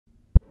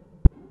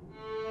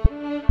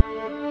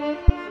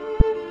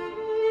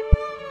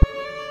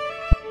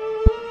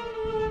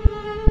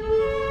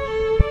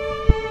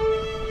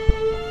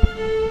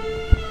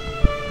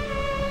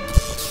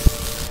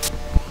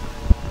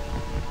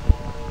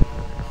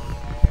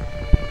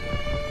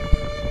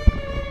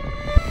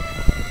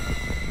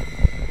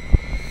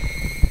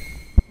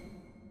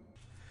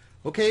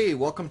Okay,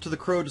 welcome to the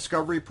Crow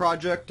Discovery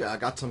Project. I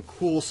got some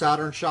cool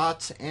Saturn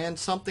shots and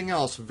something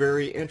else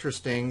very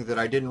interesting that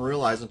I didn't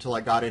realize until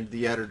I got into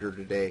the editor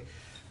today.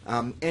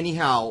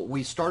 Anyhow,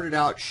 we started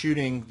out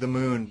shooting the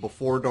moon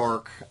before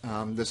dark.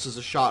 This is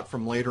a shot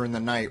from later in the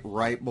night,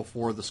 right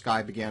before the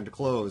sky began to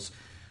close.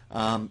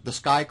 The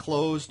sky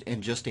closed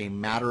in just a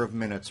matter of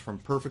minutes, from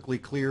perfectly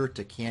clear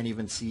to can't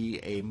even see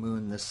a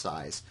moon this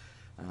size.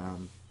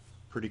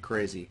 Pretty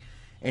crazy.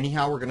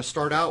 Anyhow, we're going to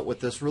start out with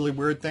this really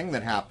weird thing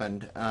that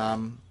happened.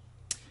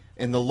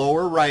 In the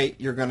lower right,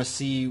 you're going to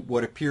see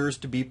what appears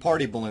to be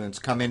party balloons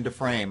come into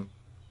frame.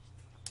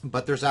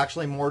 But there's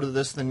actually more to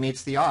this than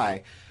meets the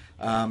eye.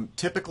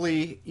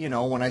 Typically, you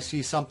know, when I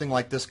see something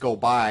like this go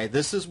by,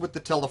 this is with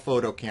the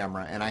telephoto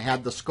camera, and I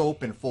had the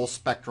scope in full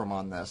spectrum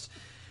on this.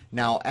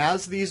 Now,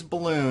 as these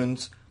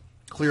balloons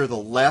clear the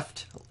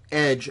left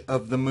edge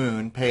of the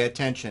moon, pay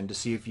attention to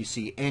see if you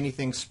see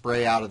anything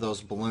spray out of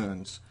those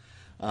balloons.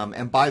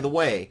 And by the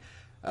way,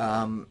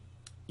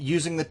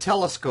 using the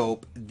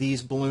telescope,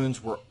 these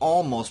balloons were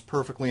almost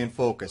perfectly in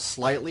focus,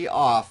 slightly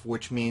off,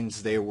 which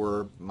means they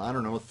were, I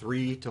don't know,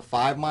 3 to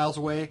 5 miles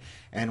away.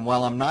 And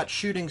while I'm not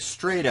shooting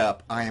straight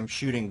up, I am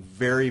shooting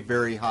very,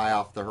 very high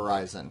off the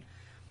horizon.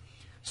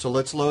 So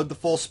let's load the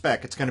full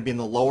spec. It's going to be in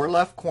the lower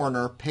left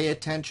corner. Pay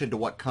attention to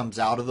what comes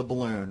out of the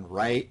balloon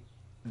right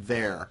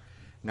there.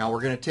 Now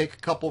we're going to take a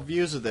couple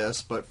views of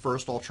this, but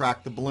first I'll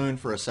track the balloon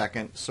for a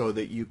second so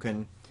that you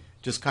can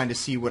just kind of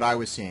see what I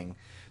was seeing.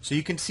 So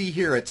you can see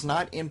here it's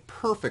not in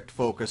perfect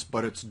focus,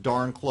 but it's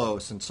darn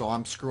close, and so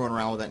I'm screwing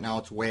around with it now.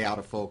 It's way out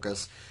of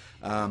focus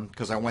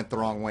because I went the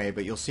wrong way,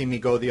 but you'll see me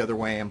go the other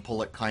way and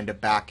pull it kind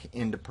of back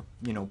into,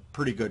 you know,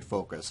 pretty good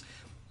focus.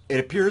 It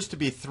appears to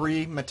be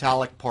 3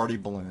 metallic party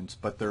balloons,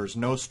 but there's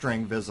no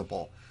string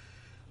visible.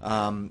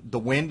 The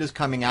wind is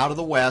coming out of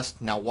the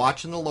west. Now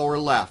watch in the lower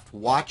left.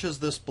 Watch as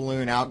this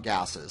balloon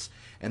outgasses.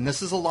 And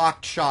this is a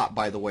locked shot,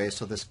 by the way,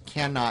 so this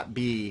cannot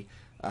be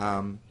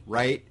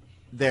right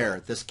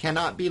there. This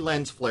cannot be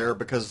lens flare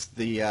because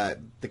the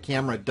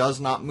camera does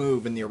not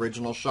move in the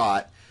original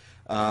shot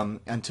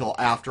until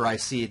after I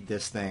seed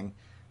this thing.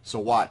 So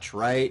watch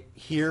right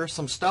here.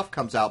 Some stuff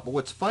comes out, but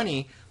what's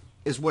funny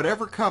is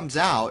whatever comes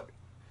out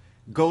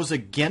goes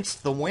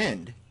against the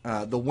wind.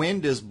 The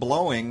wind is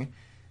blowing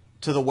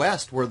to the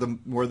west where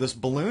this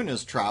balloon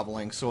is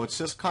traveling, so it's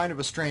just kind of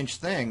a strange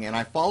thing. And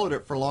I followed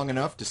it for long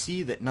enough to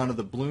see that none of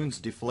the balloons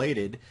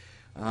deflated.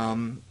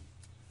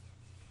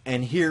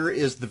 And here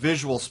is the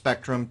visual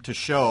spectrum to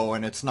show,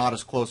 and it's not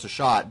as close a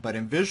shot, but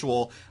in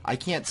visual I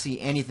can't see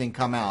anything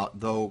come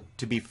out, though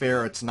to be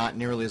fair it's not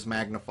nearly as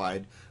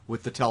magnified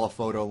with the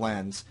telephoto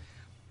lens.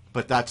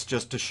 But that's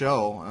just to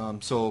show.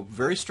 So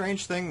very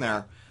strange thing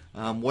there.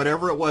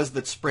 Whatever it was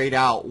that sprayed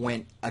out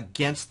went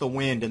against the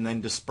wind and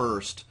then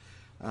dispersed.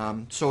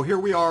 So here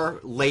we are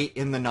late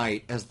in the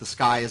night as the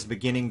sky is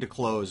beginning to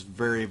close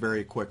very,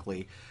 very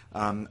quickly.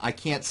 I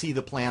can't see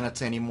the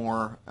planets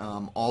anymore.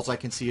 All I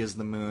can see is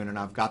the moon, and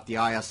I've got the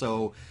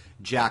ISO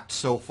jacked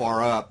so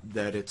far up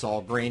that it's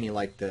all grainy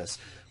like this.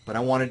 But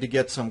I wanted to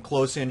get some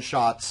close-in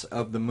shots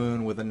of the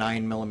moon with a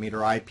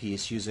 9mm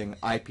eyepiece using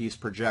eyepiece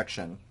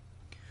projection.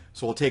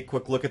 So we'll take a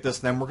quick look at this,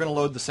 then we're going to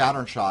load the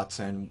Saturn shots,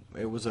 and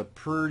it was a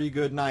pretty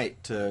good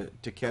night to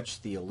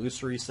catch the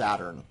illusory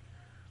Saturn.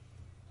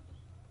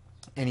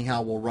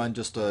 Anyhow, we'll run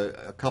just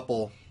a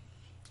couple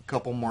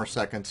more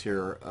seconds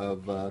here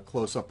of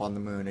close-up on the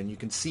moon, and you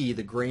can see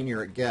the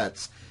grainier it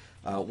gets.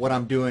 What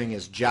I'm doing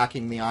is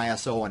jacking the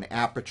ISO and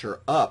aperture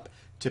up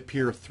to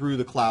peer through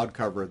the cloud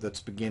cover that's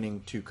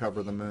beginning to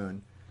cover the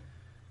moon.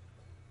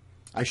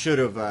 I should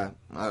have,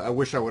 I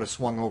wish I would have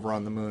swung over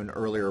on the moon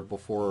earlier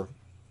before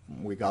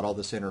we got all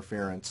this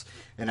interference.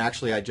 And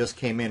actually I just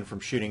came in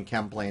from shooting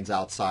chem planes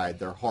outside.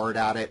 They're hard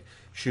at it,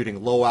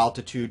 shooting low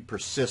altitude,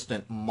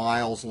 persistent,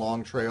 miles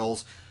long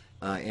trails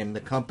in the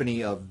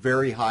company of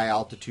very high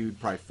altitude,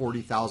 probably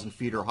 40,000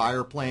 feet or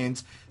higher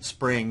planes,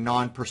 spraying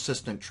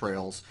non-persistent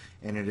trails.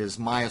 And it is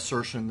my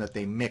assertion that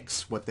they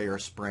mix what they are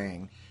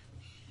spraying.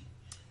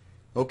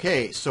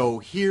 Okay, so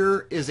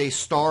here is a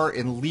star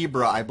in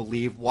Libra, I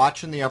believe.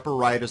 Watch in the upper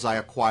right as I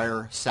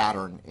acquire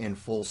Saturn in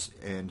full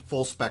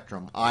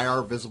spectrum,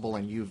 IR, visible,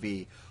 and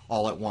UV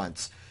all at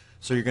once.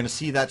 So you're going to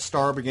see that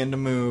star begin to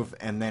move,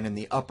 and then in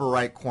the upper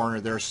right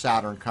corner there's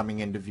Saturn coming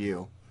into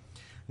view.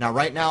 Now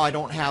right now I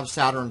don't have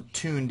Saturn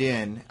tuned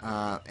in,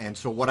 and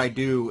so what I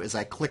do is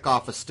I click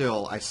off a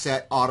still. I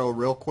set auto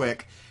real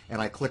quick,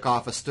 and I click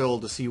off a still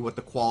to see what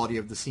the quality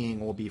of the seeing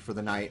will be for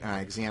the night, and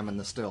I examine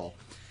the still.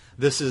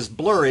 This is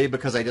blurry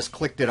because I just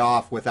clicked it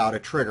off without a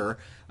trigger,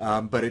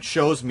 but it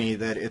shows me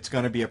that it's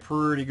going to be a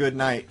pretty good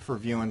night for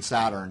viewing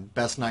Saturn.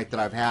 Best night that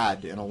I've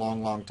had in a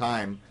long, long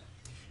time.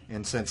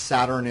 And since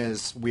Saturn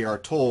is, we are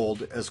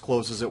told, as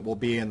close as it will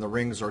be, and the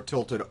rings are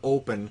tilted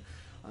open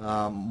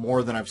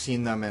more than I've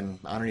seen them in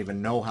I don't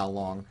even know how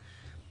long.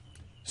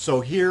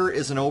 So here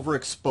is an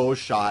overexposed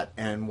shot,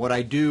 and what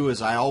I do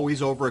is I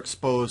always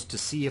overexpose to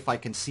see if I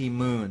can see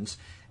moons.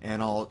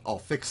 and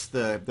I'll fix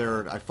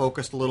there. I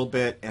focused a little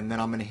bit, and then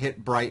I'm going to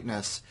hit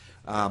brightness.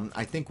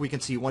 I think we can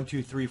see 1,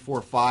 2, 3,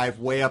 4, 5.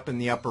 Way up in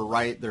the upper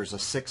right, there's a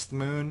 6th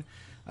moon.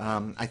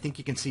 I think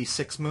you can see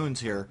 6 moons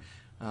here.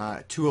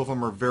 2 of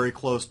them are very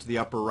close to the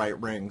upper right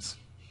rings.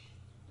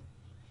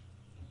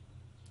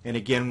 And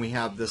again, we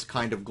have this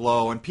kind of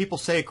glow. And people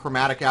say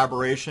chromatic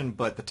aberration,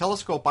 but the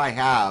telescope I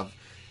have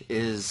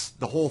is,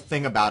 the whole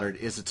thing about it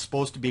is it's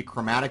supposed to be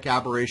chromatic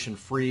aberration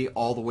free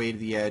all the way to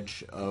the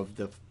edge of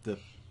the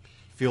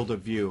field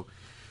of view.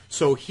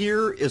 So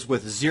here is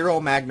with 0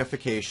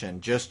 magnification,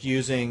 just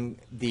using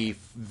the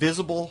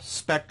visible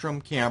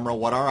spectrum camera,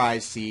 what our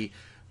eyes see,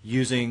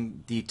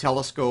 using the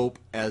telescope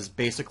as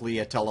basically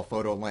a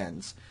telephoto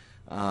lens.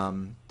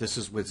 This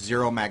is with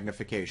 0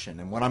 magnification.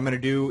 And what I'm going to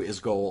do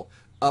is go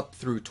up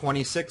through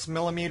 26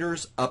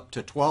 millimeters, up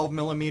to 12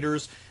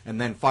 millimeters, and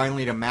then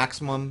finally to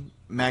maximum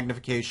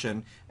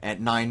magnification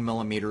at 9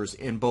 millimeters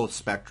in both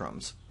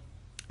spectrums.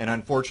 And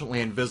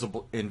unfortunately, in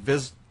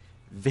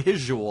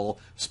visual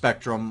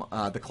spectrum,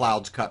 the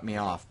clouds cut me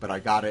off, but I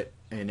got it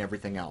in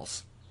everything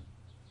else.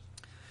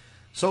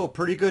 So,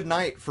 pretty good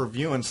night for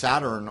viewing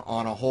Saturn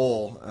on a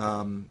whole.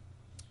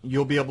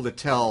 You'll be able to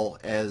tell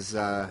as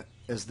the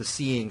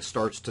seeing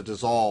starts to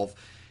dissolve.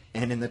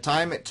 And in the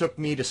time it took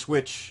me to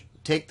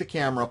take the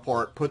camera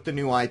apart, put the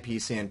new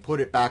eyepiece in, put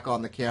it back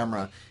on the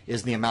camera,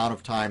 is the amount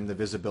of time the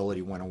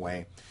visibility went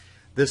away.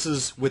 This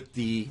is with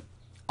the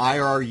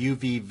IR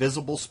UV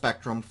visible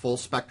spectrum, full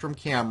spectrum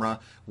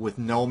camera with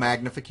no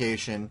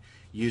magnification,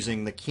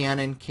 using the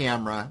Canon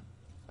camera,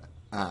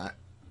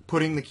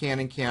 putting the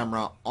Canon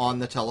camera on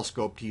the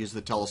telescope to use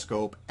the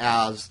telescope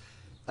as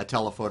a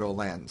telephoto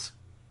lens.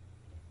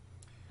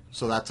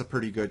 So that's a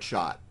pretty good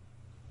shot.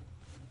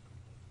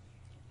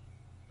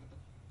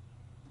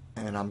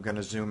 And I'm going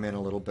to zoom in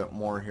a little bit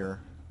more here.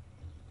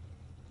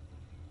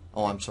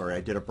 Oh, I'm sorry,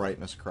 I did a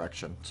brightness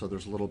correction. So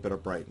there's a little bit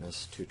of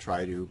brightness to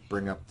try to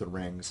bring up the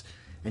rings.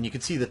 And you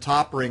can see the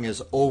top ring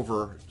is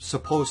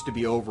supposed to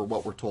be over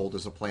what we're told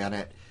is a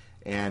planet.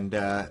 And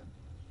the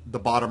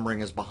bottom ring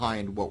is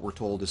behind what we're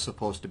told is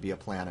supposed to be a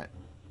planet.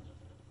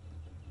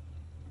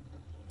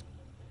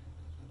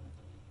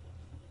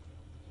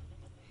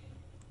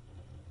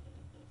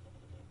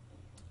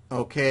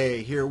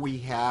 Okay, here we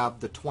have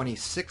the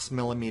 26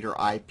 millimeter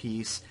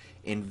eyepiece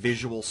in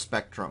visual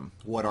spectrum,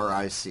 what our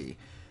eyes see.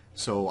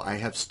 So I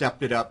have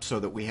stepped it up so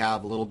that we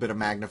have a little bit of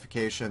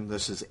magnification.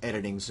 This is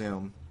editing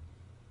zoom.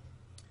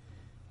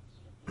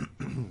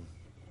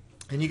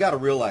 And you got to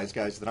realize,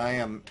 guys, that I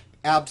am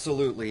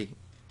absolutely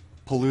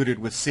polluted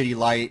with city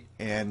light,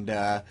 and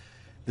the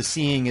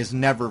seeing is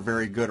never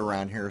very good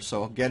around here.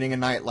 So getting a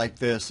night like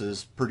this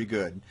is pretty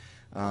good.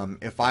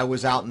 If I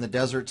was out in the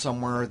desert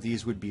somewhere,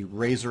 these would be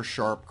razor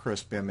sharp,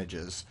 crisp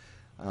images,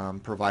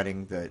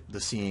 providing that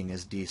the seeing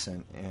is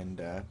decent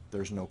and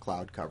there's no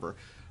cloud cover.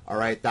 All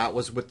right, that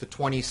was with the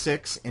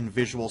 26 in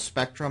visual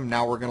spectrum.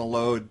 Now we're going to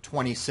load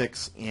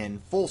 26 in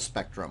full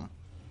spectrum.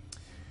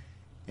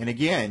 And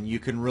again, you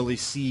can really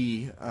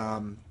see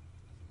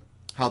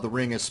how the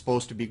ring is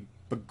supposed to be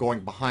going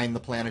behind the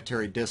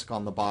planetary disk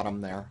on the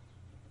bottom there.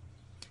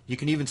 You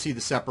can even see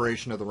the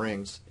separation of the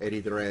rings at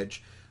either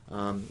edge.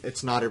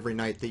 It's not every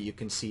night that you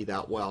can see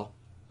that well.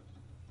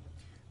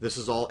 This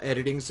is all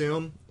editing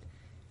zoom,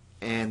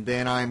 and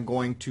then I'm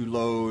going to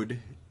load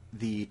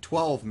the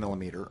 12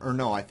 millimeter, or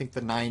no, I think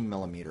the 9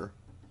 millimeter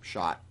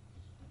shot.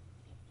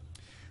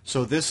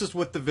 So this is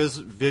with the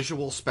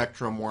visual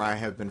spectrum, where I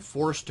have been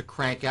forced to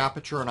crank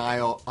aperture and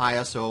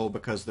ISO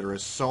because there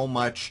is so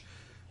much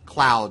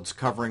clouds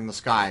covering the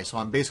sky. So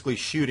I'm basically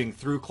shooting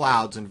through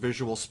clouds in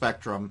visual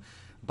spectrum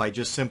by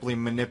just simply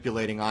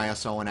manipulating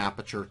ISO and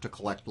aperture to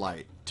collect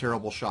light.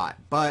 Terrible shot.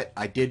 But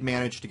I did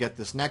manage to get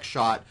this next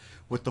shot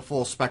with the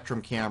full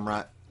spectrum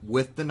camera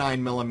with the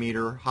 9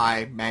 millimeter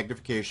high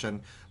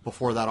magnification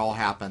before that all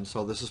happened.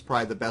 So this is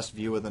probably the best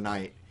view of the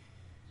night.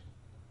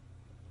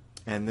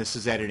 And this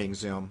is editing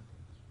zoom.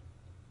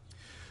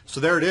 So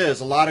there it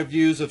is, a lot of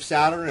views of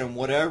Saturn and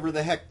whatever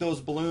the heck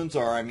those balloons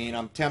are. I mean,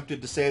 I'm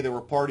tempted to say they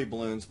were party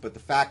balloons, but the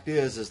fact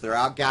is they're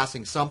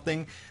outgassing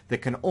something that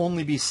can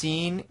only be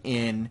seen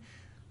in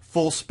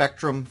full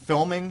spectrum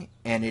filming,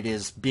 and it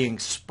is being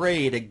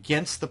sprayed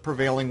against the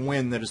prevailing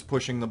wind that is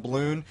pushing the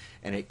balloon,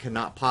 and it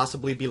cannot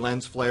possibly be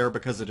lens flare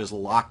because it is a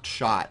locked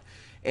shot.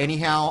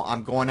 Anyhow,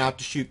 I'm going out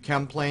to shoot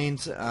chem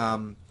planes.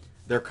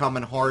 They're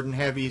coming hard and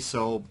heavy,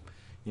 so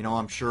you know,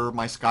 I'm sure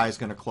my sky is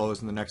going to close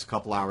in the next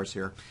couple hours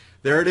here.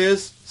 There it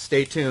is.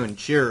 Stay tuned.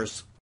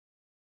 Cheers.